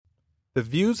The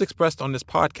views expressed on this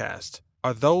podcast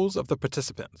are those of the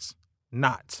participants,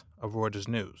 not of Reuters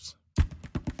News.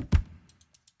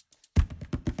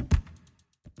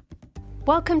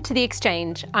 Welcome to The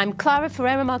Exchange. I'm Clara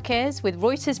Ferreira Marquez with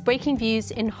Reuters Breaking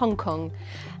Views in Hong Kong.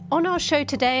 On our show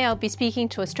today, I'll be speaking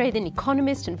to Australian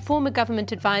economist and former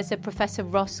government advisor Professor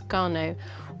Ross Garnaut,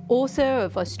 author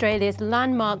of Australia's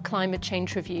landmark climate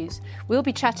change reviews. We'll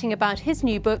be chatting about his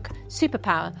new book,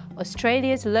 Superpower,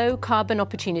 Australia's Low Carbon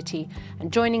Opportunity.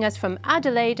 And joining us from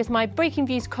Adelaide is my Breaking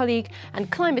Views colleague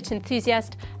and climate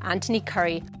enthusiast, Anthony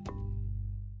Curry.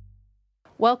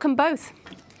 Welcome both.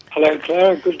 Hello,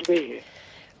 Clara. Good to be here.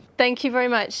 Thank you very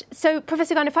much. So,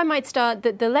 Professor Garnaut, if I might start,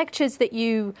 the lectures that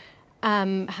you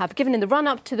have given in the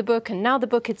run-up to the book and now the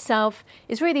book itself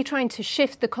is really trying to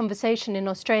shift the conversation in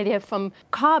Australia from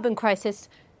carbon crisis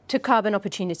to carbon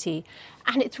opportunity.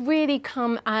 And it's really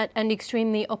come at an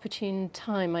extremely opportune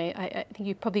time. I think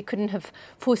you probably couldn't have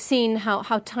foreseen how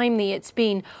timely it's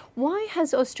been. Why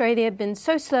has Australia been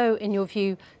so slow, in your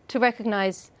view, to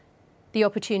recognise the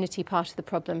opportunity part of the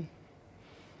problem?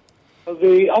 Well,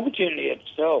 the opportunity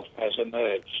itself has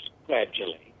emerged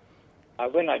gradually.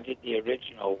 When I did the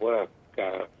original work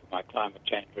for my climate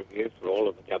change review for all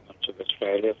of the governments of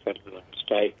Australia, federal and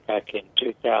state, back in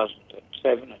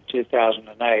 2007 and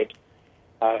 2008,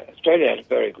 Australia had a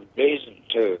very good reason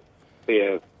to be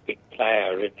a big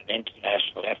player in an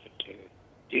international effort to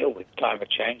deal with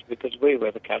climate change, because we were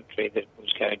the country that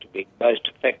was going to be most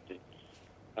affected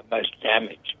and most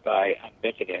damaged by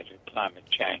unmitigated climate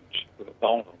change. We were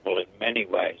vulnerable in many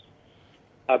ways.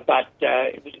 But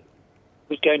it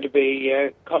was going to be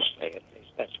costly, at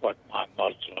least that's what my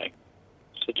modelling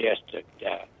suggested.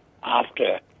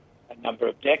 After a number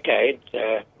of decades,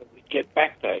 we'd get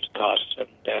back those costs and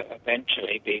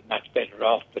eventually be much better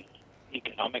off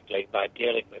economically by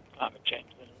dealing with climate change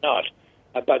than not.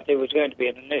 But there was going to be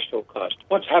an initial cost.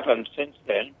 What's happened since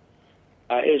then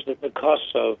is that the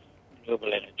costs of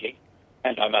renewable energy,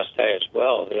 and I must say as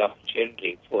well, the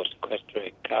opportunity for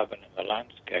sequestering carbon in the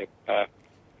landscape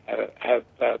have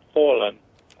fallen.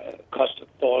 Costs have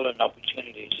fallen,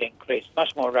 opportunities increased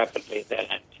much more rapidly than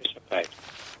anticipated.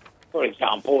 For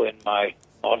example, in my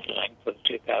modelling for the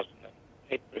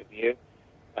 2008 review,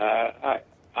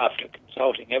 after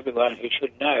consulting everyone who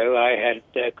should know, I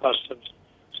had costs of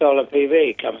solar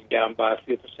PV coming down by a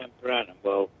few percent per annum.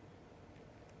 Well,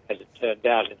 as it turned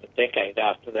out, in the decade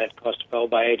after that, cost fell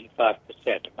by 85%,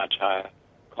 a much higher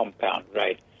compound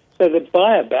rate. So that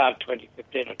by about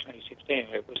 2015 or 2016,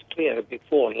 it was clear that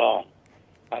before long,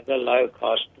 the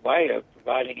low-cost way of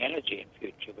providing energy in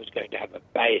future was going to have a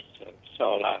base of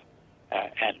solar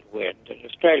and wind. And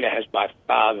Australia has by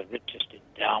far the richest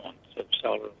endowments of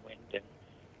solar and wind in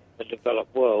the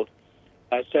developed world.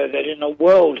 So that in a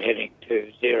world heading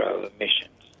to zero emissions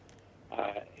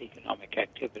economic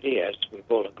activity, as we've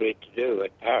all agreed to do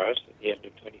at Paris at the end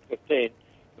of 2015,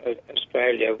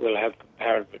 Australia will have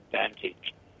comparative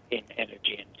advantage in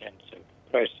energy-intensive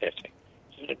processing.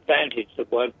 It's an advantage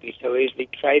that won't be so easily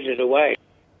traded away.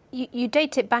 You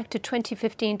date it back to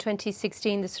 2015,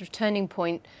 2016, this sort of turning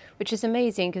point, which is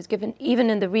amazing because given even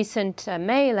in the recent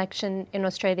May election in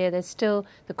Australia, there's still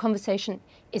the conversation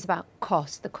is about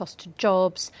cost, the cost to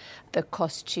jobs, the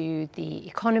cost to the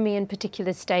economy in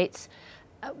particular states.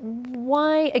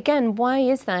 Why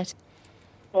is that?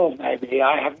 Well, maybe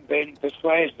I haven't been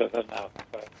persuasive enough.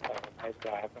 Maybe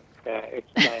I haven't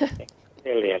explained things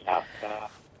clearly enough.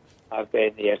 I've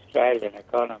been the Australian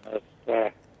economist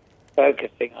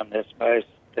focusing on this most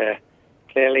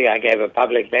clearly. I gave a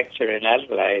public lecture in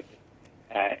Adelaide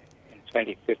in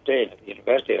 2015 at the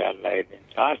University of Adelaide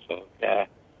entitled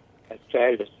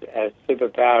Australia's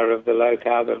Superpower of the Low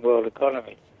Carbon World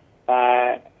Economy.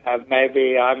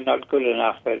 Maybe I'm not good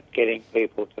enough at getting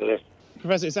people to listen.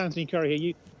 Professor, it's Anthony Curry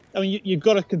here. You've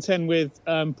got to contend with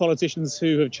politicians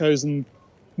who have chosen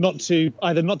not to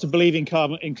believe in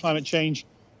climate change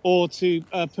or to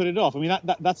put it off. I mean,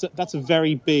 that's a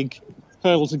very big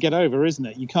hurdle to get over, isn't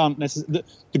it? You can't necessarily.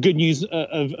 The good news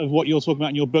of what you're talking about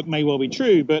in your book may well be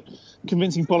true, but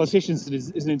convincing politicians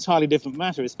is an entirely different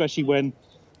matter, especially when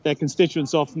their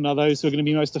constituents often are those who are going to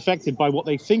be most affected by what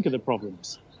they think are the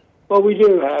problems. Well, we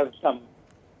do have some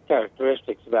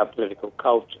characteristics of our political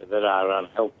culture that are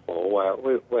unhelpful.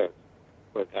 We're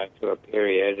going through a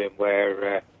period in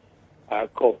where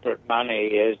corporate money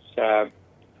is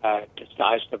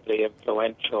decisively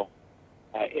influential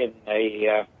in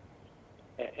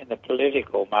the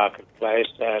political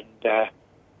marketplace, and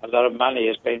a lot of money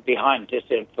has been behind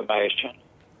disinformation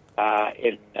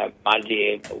in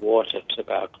muddying the waters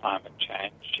about climate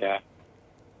change,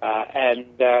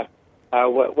 and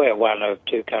We're one of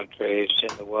two countries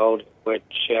in the world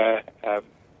which a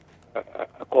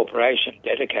corporation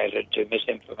dedicated to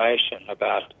misinformation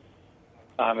about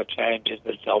climate change is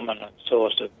the dominant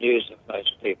source of news of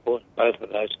most people. And both of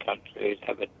those countries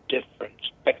have a different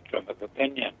spectrum of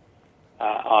opinion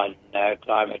on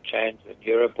climate change than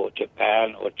Europe or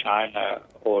Japan or China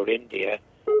or India.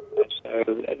 So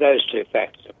those two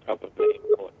factors are probably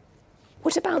important.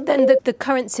 What about then the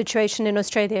current situation in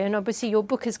Australia? And obviously your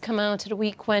book has come out at a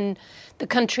week when the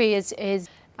country is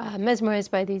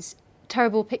mesmerised by these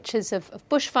terrible pictures of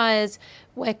bushfires.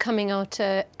 We're coming out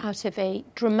of a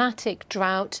dramatic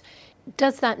drought.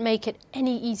 Does that make it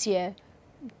any easier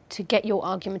to get your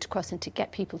argument across and to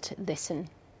get people to listen?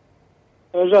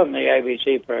 I was on the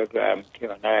ABC program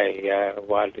Q&A, a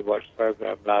widely watched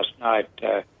program last night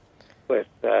with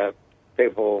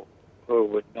people who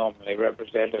would normally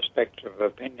represent a spectrum of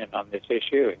opinion on this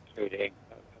issue, including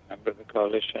a member of the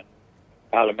Coalition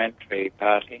Parliamentary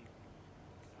Party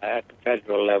at the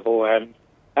federal level, and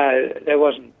there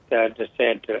wasn't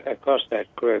dissent across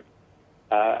that group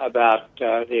about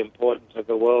the importance of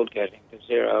the world getting to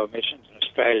zero emissions in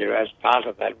Australia as part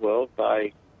of that world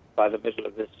by the middle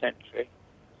of this century.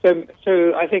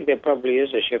 So I think there probably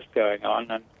is a shift going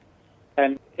on,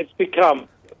 and it's become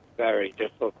very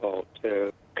difficult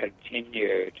to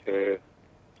continue to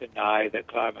deny the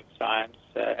climate science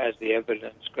as the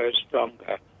evidence grows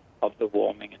stronger of the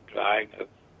warming and drying of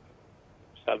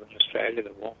southern Australia,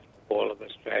 the warming of all of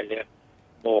Australia,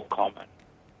 more common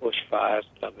bushfires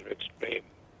and other extreme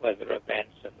weather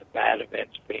events, and the bad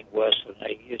events being worse than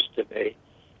they used to be.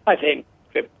 I think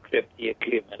the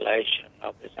accumulation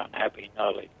of this unhappy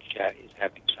knowledge is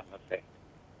having some effect.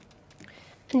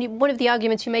 And one of the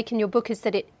arguments you make in your book is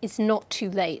that it is not too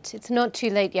late. It's not too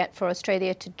late yet for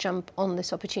Australia to jump on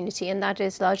this opportunity, and that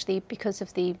is largely because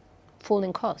of the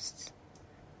falling costs.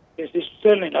 Yes, it's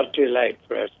certainly not too late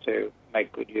for us to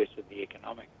make good use of the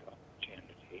economic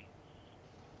opportunity.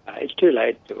 It's too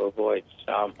late to avoid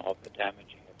some of the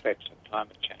damaging effects of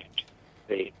climate change.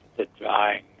 The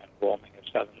drying and warming of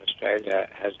southern Australia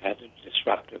has had a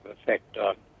disruptive effect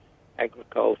on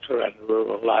agriculture and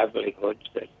rural livelihoods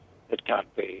that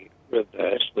can't be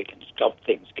reversed. We can stop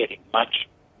things getting much,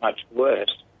 much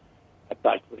worse,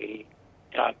 but we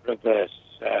can't reverse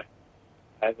the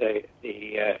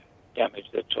damage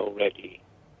that's already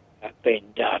been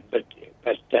done. But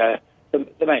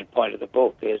the main point of the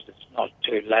book is it's not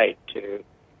too late to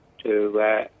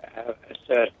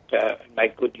assert and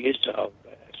make good use of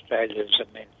Australia's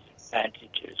immense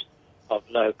advantages of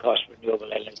low-cost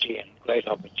renewable energy and great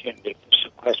opportunity for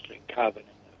sequestering carbon in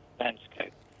the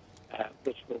landscape,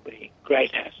 which will be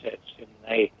great assets in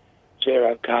the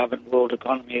zero-carbon world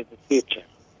economy of the future.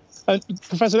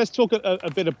 Professor, let's talk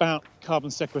a bit about carbon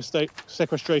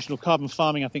sequestration or carbon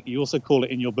farming, I think you also call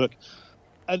it in your book.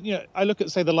 And I look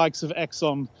at, say, the likes of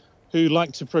Exxon, who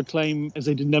like to proclaim, as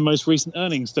they did in their most recent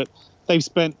earnings, that they've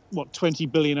spent, 20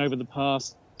 billion over the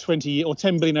past 20 or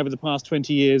 10 billion over the past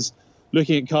 20 years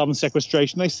looking at carbon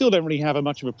sequestration. They still don't really have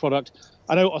much of a product.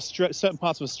 I know certain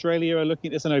parts of Australia are looking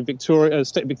at this. I know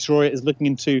State Victoria is looking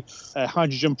into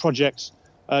hydrogen projects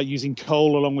using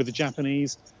coal along with the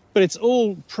Japanese. But it's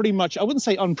all pretty much, I wouldn't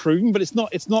say unproven, but it's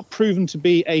not proven to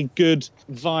be a good,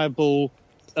 viable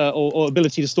or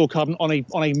ability to store carbon on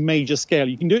a major scale.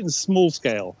 You can do it in small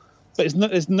scale, but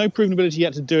there's no proven ability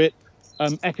yet to do it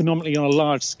economically on a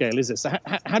large scale, is it? So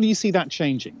how do you see that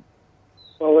changing?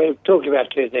 Well, we've talked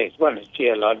about two things. One is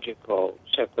geological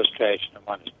sequestration and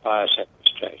one is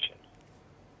biosequestration.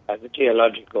 The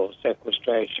geological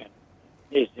sequestration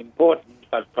is important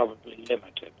but probably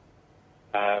limited.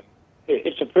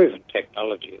 It's a proven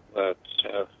technology. It works.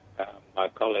 So my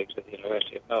colleagues at the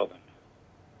University of Melbourne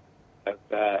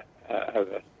have,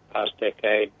 over the past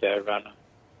decade, run a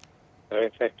very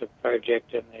effective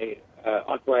project in the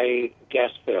Otway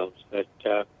gas fields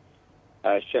that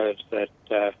shows that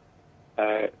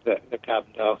the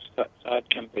carbon dioxide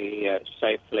can be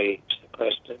safely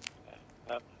sequestered,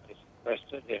 permanently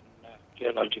sequestered in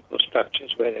geological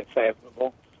structures where they're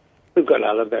favourable. We've got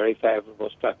other very favourable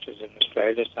structures in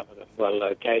Australia, some of them well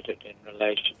located in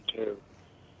relation to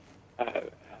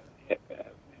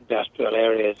industrial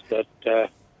areas that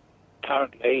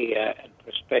currently and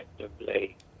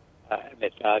prospectively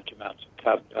emit large amounts of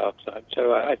carbon dioxide.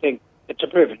 So I think it's a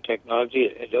proven technology.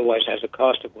 It always has a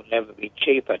cost. It will never be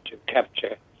cheaper to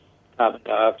capture carbon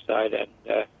dioxide and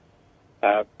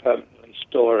permanently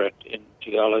store it in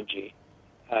geology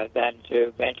than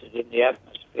to vent it in the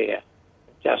atmosphere.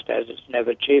 Just as it's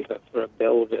never cheaper for a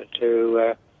builder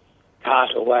to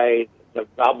cart away the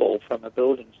rubble from a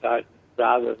building site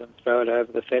rather than throw it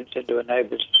over the fence into a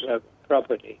neighbour's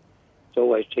property. It's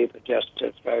always cheaper just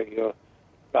to throw your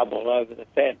rubble over the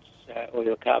fence or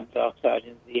your carbon dioxide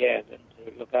into the air than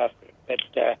to look after it.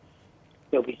 But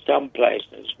there'll be some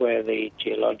places where the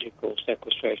geological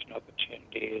sequestration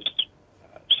opportunity is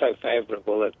so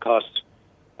favourable that costs,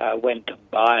 when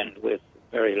combined with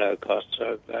very low costs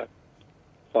of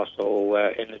fossil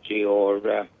energy or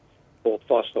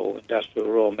fossil industrial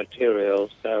raw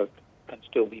materials, can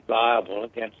still be viable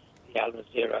against the other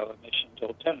zero emissions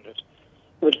alternatives.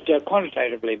 Which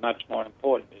quantitatively much more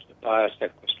important is the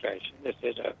biosequestration. This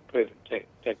is a proven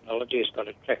technology. It's got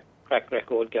a track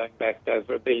record going back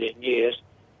over 1 billion years.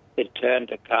 It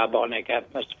turned a carbonic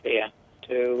atmosphere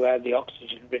to the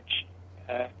oxygen-rich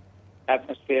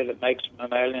atmosphere that makes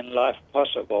mammalian life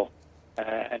possible,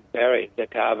 and buried the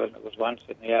carbon that was once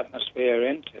in the atmosphere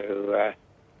into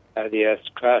the Earth's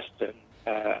crust and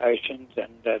oceans,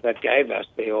 and that gave us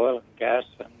the oil and gas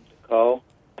and coal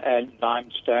and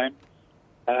limestone.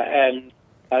 And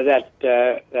that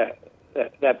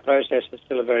process is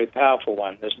still a very powerful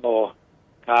one. There's more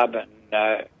carbon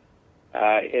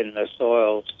in the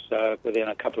soils within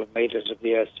a couple of meters of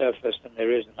the Earth's surface than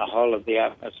there is in the whole of the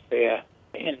atmosphere.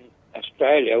 In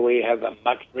Australia, we have a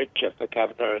much richer per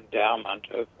capita endowment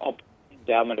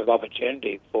of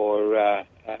opportunity for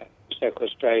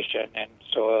sequestration in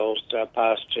soils,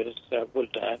 pastures,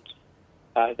 woodlands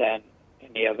than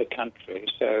any other country.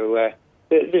 So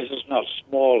this is not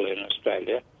small in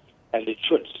Australia, and it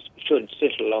should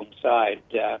sit alongside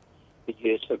the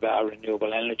use of our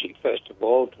renewable energy, first of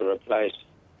all, to replace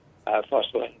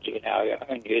fossil energy in our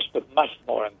own use, but much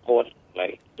more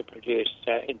importantly, to produce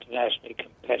internationally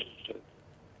competitive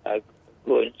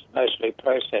goods, mostly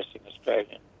processing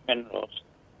Australian minerals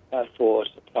for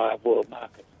supply of world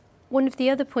markets. One of the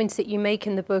other points that you make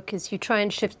in the book is you try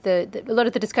and shift a lot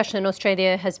of the discussion in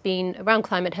Australia has been around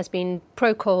climate has been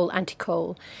pro-coal,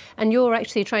 anti-coal, and you're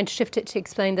actually trying to shift it to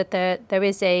explain that there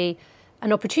is an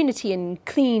opportunity in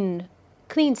clean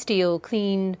steel,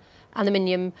 clean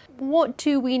aluminium. What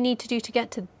do we need to do to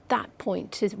get to that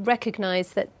point, to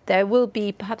recognise that there will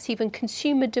be perhaps even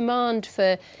consumer demand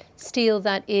for steel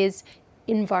that is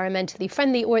environmentally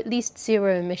friendly or at least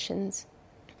zero emissions?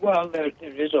 Well, there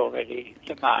is already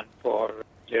demand for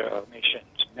zero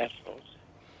emissions metals.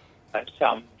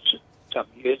 Some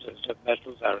users of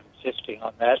metals are insisting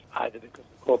on that, either because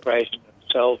the corporations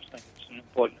themselves think it's an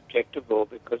important objective or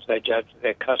because they judge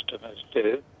their customers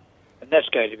do, and that's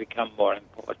going to become more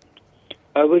important.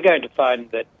 We're going to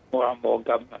find that more and more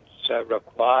governments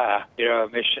require zero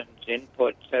emissions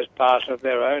inputs as part of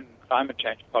their own climate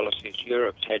change policies.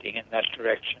 Europe's heading in that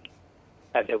direction.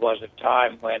 There was a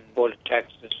time when border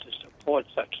taxes to support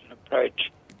such an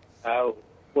approach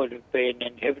would have been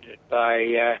inhibited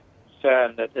by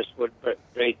concern that this would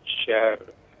breach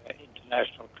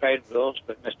international trade rules,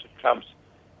 but Mr. Trump's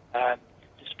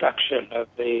destruction of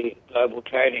the global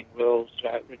trading rules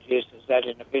reduces that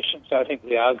inhibition. So I think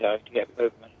we are going to get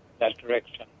movement in that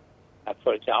direction,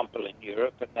 for example, in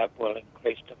Europe, and that will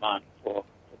increase demand for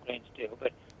green steel.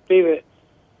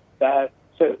 But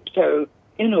so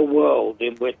in a world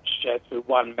in which, through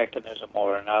one mechanism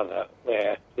or another,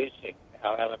 we're producing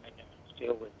our aluminium and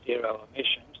steel with zero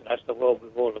emissions, and that's the world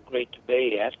we've all agreed to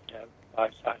be at by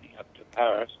signing up to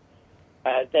Paris,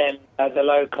 then the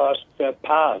low-cost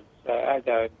paths are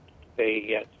going to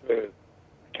be through, in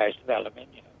the case of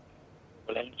aluminium,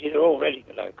 renewable energy. They're already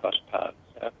the low-cost paths.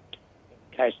 In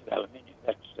the case of aluminium,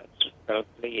 that's a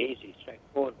relatively easy,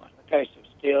 straightforward one. In the case of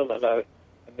steel, the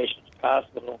low-emissions path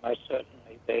will almost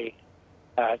certainly be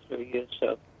through use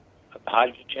of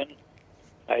hydrogen in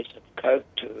place of coke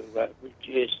to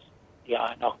reduce the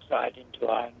iron oxide into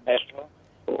iron metal.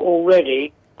 We've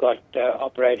already got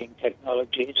operating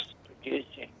technologies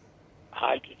producing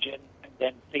hydrogen and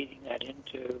then feeding that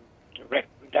into direct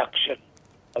reduction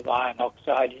of iron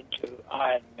oxide into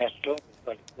iron metal. We've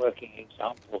got working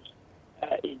examples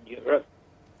in Europe.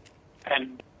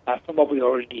 And from what we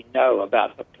already know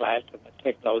about the plant and the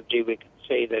technology, we can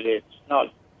see that it's not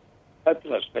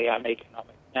hopelessly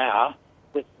uneconomic now,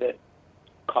 with the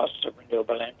cost of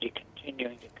renewable energy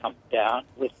continuing to come down,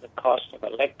 with the cost of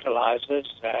electrolyzers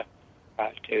to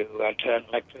turn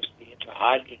electricity into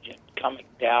hydrogen coming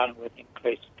down with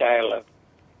increased scale of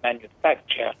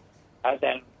manufacture,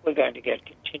 then we're going to get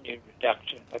continued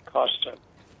reduction in the cost of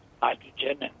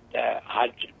hydrogen and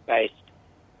hydrogen-based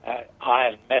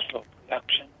iron metal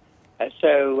production.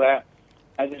 So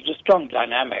there's a strong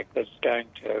dynamic that's going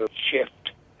to shift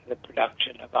the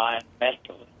production of iron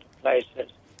metal into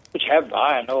places which have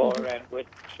iron ore and which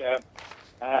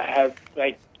have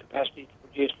great capacity to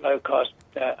produce low-cost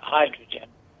hydrogen.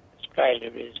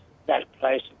 Australia is that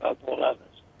place above all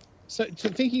others. So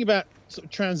thinking about sort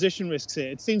of transition risks here,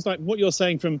 it seems like what you're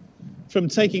saying from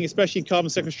taking especially carbon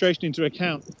sequestration into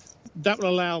account, that will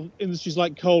allow industries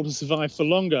like coal to survive for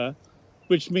longer,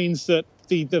 which means that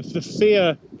the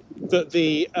fear that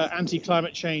the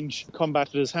anti-climate change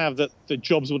combatants have that the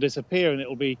jobs will disappear and it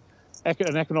will be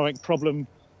an economic problem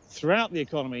throughout the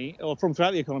economy, or problem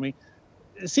throughout the economy.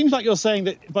 It seems like you're saying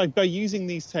that by using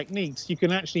these techniques, you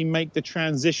can actually make the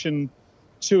transition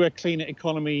to a cleaner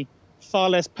economy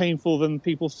far less painful than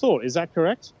people thought. Is that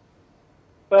correct?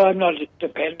 Well, I'm not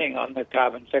depending on the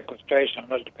carbon sequestration. I'm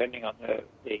not depending on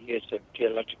the use of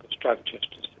geological structures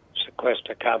to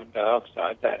sequester carbon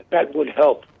dioxide. That would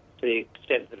help to the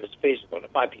extent that it's feasible.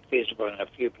 It might be feasible in a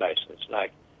few places,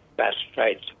 like Bass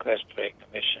Strait sequestering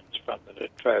emissions from the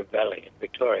Latrobe Valley in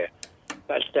Victoria.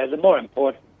 But the more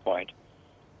important point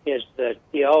is that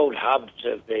the old hubs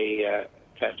of the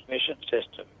transmission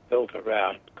system built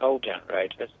around coal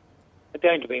generators are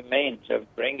going to be means of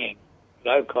bringing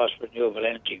low-cost renewable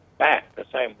energy back, the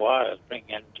same wires bring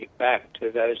energy back to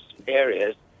those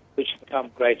areas which become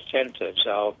great centres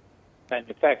of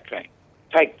manufacturing.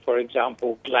 Take, for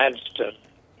example, Gladstone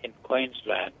in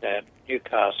Queensland and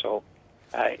Newcastle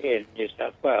in New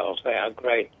South Wales. They are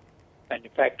great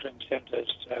manufacturing centres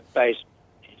based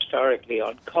historically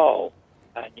on coal.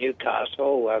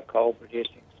 Newcastle, coal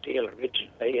producing steel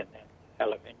originally, and then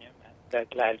aluminium, and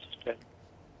Gladstone,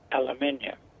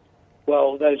 aluminium.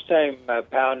 Well, those same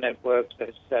power networks,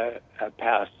 those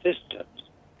power systems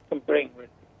can bring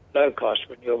low-cost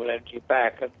renewable energy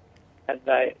back, and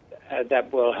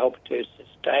that will help to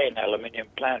sustain aluminium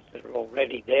plants that are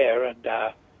already there and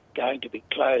are going to be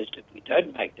closed if we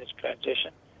don't make this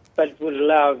transition. But it would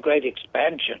allow a great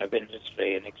expansion of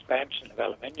industry and expansion of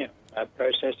aluminium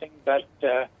processing, but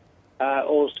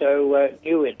also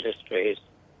new industries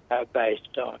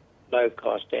based on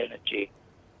low-cost energy.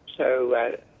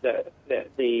 So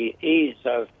the ease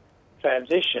of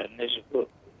transition is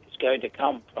going to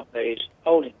come from these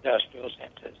old industrial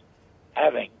centres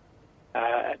having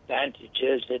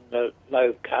advantages in the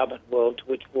low-carbon world to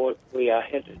which we are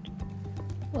headed.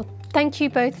 Well, thank you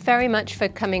both very much for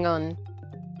coming on.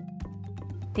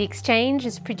 The Exchange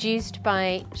is produced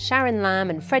by Sharon Lamb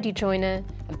and Freddie Joyner,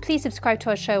 and please subscribe to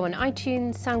our show on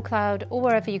iTunes, SoundCloud, or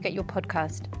wherever you get your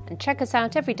podcast. And check us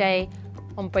out every day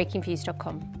on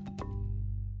breakingviews.com.